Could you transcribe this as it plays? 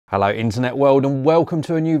Hello internet world and welcome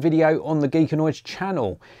to a new video on the Geekanoids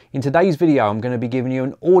channel. In today's video I'm going to be giving you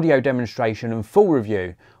an audio demonstration and full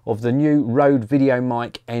review of the new Rode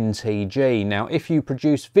VideoMic NTG. Now if you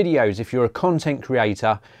produce videos, if you're a content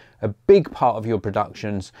creator, a big part of your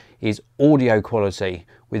productions is audio quality.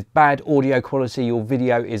 With bad audio quality your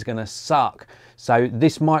video is going to suck. So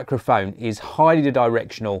this microphone is highly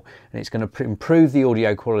directional and it's going to improve the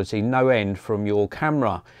audio quality no end from your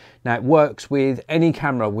camera. Now it works with any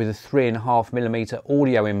camera with a 3.5mm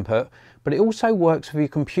audio input, but it also works with your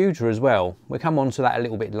computer as well. We'll come on to that a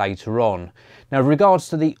little bit later on. Now with regards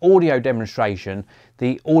to the audio demonstration,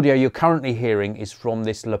 the audio you're currently hearing is from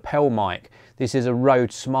this lapel mic. This is a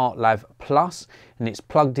Rode SmartLav Plus and it's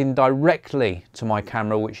plugged in directly to my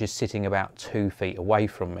camera, which is sitting about 2 feet away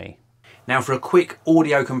from me. Now for a quick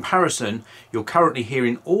audio comparison, you're currently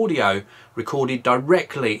hearing audio recorded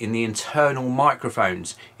directly in the internal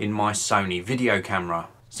microphones in my Sony video camera.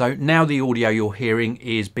 So now the audio you're hearing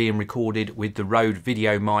is being recorded with the Rode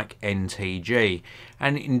VideoMic NTG,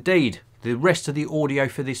 and indeed the rest of the audio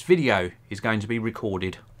for this video is going to be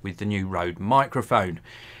recorded with the new Rode microphone.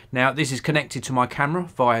 Now this is connected to my camera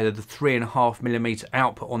via the 3.5mm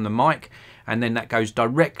output on the mic, and then that goes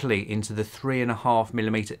directly into the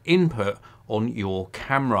 3.5mm input on your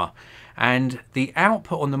camera. And the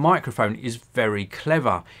output on the microphone is very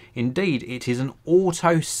clever. Indeed, it is an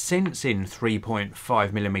auto sensing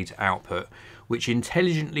 3.5mm output, which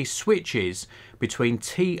intelligently switches between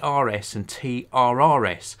TRS and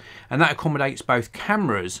TRRS, and that accommodates both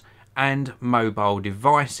cameras and mobile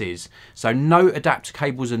devices. So no adapter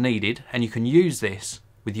cables are needed, and you can use this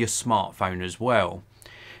with your smartphone as well.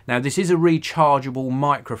 Now this is a rechargeable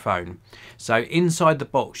microphone. So inside the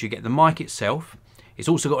box you get the mic itself. It's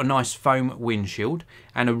also got a nice foam windshield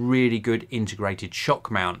and a really good integrated shock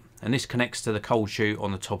mount, and this connects to the cold shoe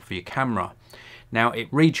on the top of your camera. Now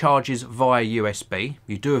it recharges via USB.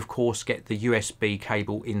 You do of course get the USB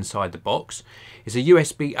cable inside the box. It's a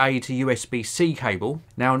USB-A to USB-C cable.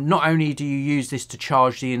 Now not only do you use this to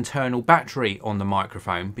charge the internal battery on the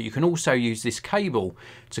microphone, but you can also use this cable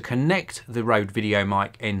to connect the Rode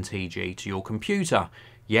VideoMic NTG to your computer.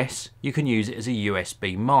 Yes, you can use it as a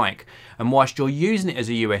USB mic, and whilst you're using it as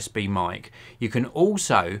a USB mic, you can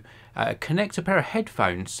also connect a pair of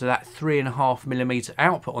headphones to that 3.5mm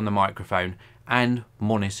output on the microphone and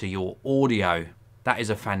monitor your audio. That is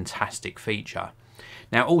a fantastic feature.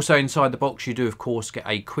 Now also inside the box you do of course get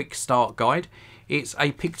a quick start guide. It's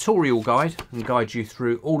a pictorial guide and guides you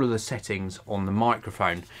through all of the settings on the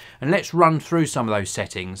microphone. And let's run through some of those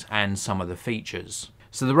settings and some of the features.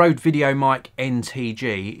 So the Rode VideoMic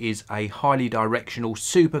NTG is a highly directional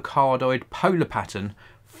supercardioid polar pattern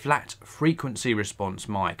flat frequency response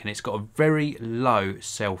mic, and it's got a very low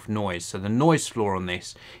self noise. So the noise floor on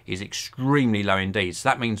this is extremely low indeed. So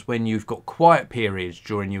that means when you've got quiet periods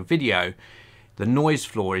during your video, the noise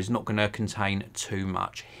floor is not going to contain too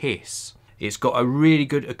much hiss. It's got a really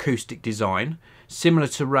good acoustic design, similar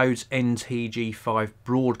to Rode's NTG5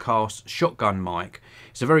 broadcast shotgun mic.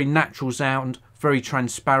 It's a very natural sound, very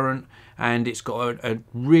transparent, and it's got a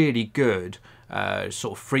really good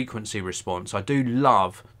sort of frequency response. I do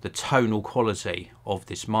love the tonal quality of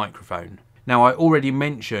this microphone. Now I already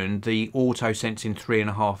mentioned the auto sensing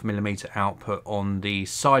 3.5mm output on the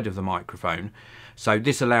side of the microphone. So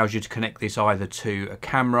this allows you to connect this either to a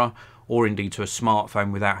camera or indeed to a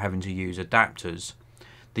smartphone without having to use adapters.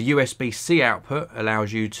 The USB-C output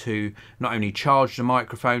allows you to not only charge the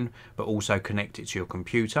microphone but also connect it to your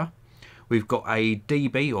computer. We've got a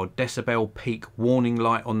dB or decibel peak warning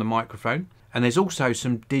light on the microphone. And there's also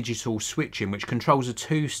some digital switching which controls a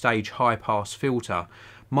 2-stage high pass filter,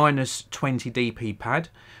 minus 20 dB pad,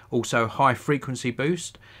 also high frequency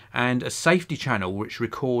boost, and a safety channel which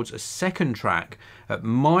records a second track at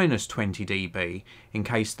minus 20 dB in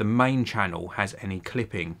case the main channel has any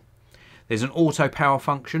clipping. There's an auto power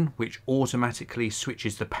function which automatically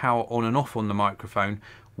switches the power on and off on the microphone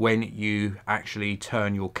when you actually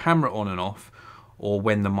turn your camera on and off, or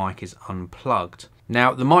when the mic is unplugged.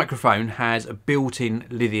 Now the microphone has a built-in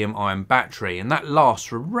lithium-ion battery, and that lasts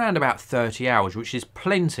for around about 30 hours, which is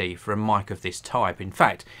plenty for a mic of this type. In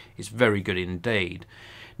fact, it's very good indeed.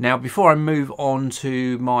 Now before I move on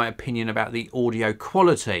to my opinion about the audio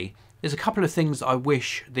quality, there's a couple of things that I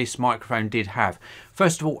wish this microphone did have.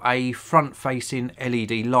 First of all, a front-facing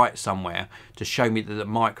LED light somewhere to show me that the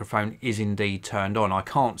microphone is indeed turned on. I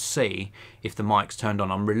can't see if the mic's turned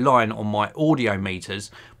on. I'm relying on my audio meters,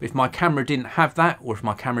 but if my camera didn't have that, or if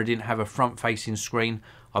my camera didn't have a front-facing screen,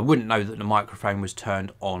 I wouldn't know that the microphone was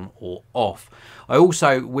turned on or off. I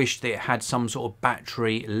also wish that it had some sort of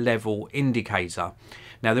battery level indicator.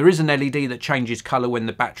 Now there is an LED that changes colour when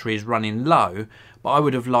the battery is running low, but I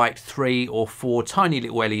would have liked 3 or 4 tiny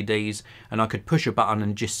little LEDs, and I could push a button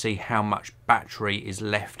and just see how much battery is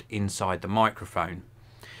left inside the microphone.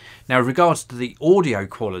 Now with regards to the audio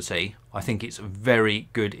quality, I think it's very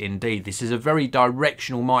good indeed. This is a very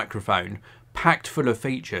directional microphone, packed full of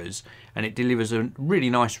features, and it delivers a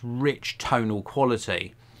really nice rich tonal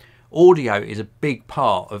quality. Audio is a big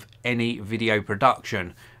part of any video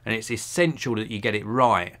production, and it's essential that you get it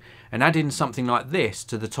right, and adding something like this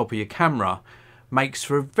to the top of your camera makes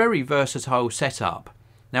for a very versatile setup.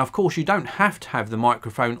 Now of course you don't have to have the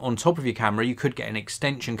microphone on top of your camera. You could get an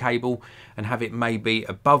extension cable and have it maybe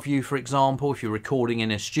above you, for example, if you're recording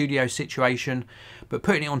in a studio situation, but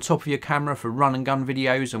putting it on top of your camera for run and gun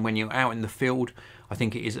videos and when you're out in the field, I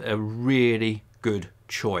think it is a really good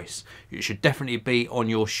choice. It should definitely be on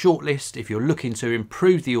your shortlist if you're looking to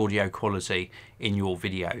improve the audio quality in your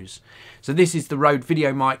videos. So this is the Rode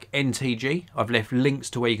VideoMic NTG. I've left links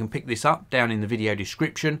to where you can pick this up down in the video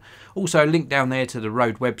description. Also a link down there to the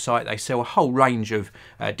Rode website. They sell a whole range of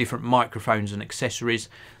different microphones and accessories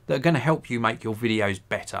that are going to help you make your videos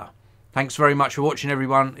better. Thanks very much for watching,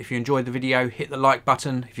 everyone. If you enjoyed the video, hit the like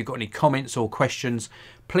button. If you've got any comments or questions,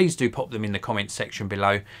 please do pop them in the comments section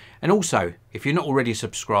below. And also, if you're not already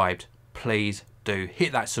subscribed, please do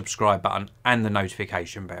hit that subscribe button and the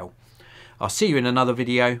notification bell. I'll see you in another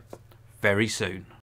video very soon.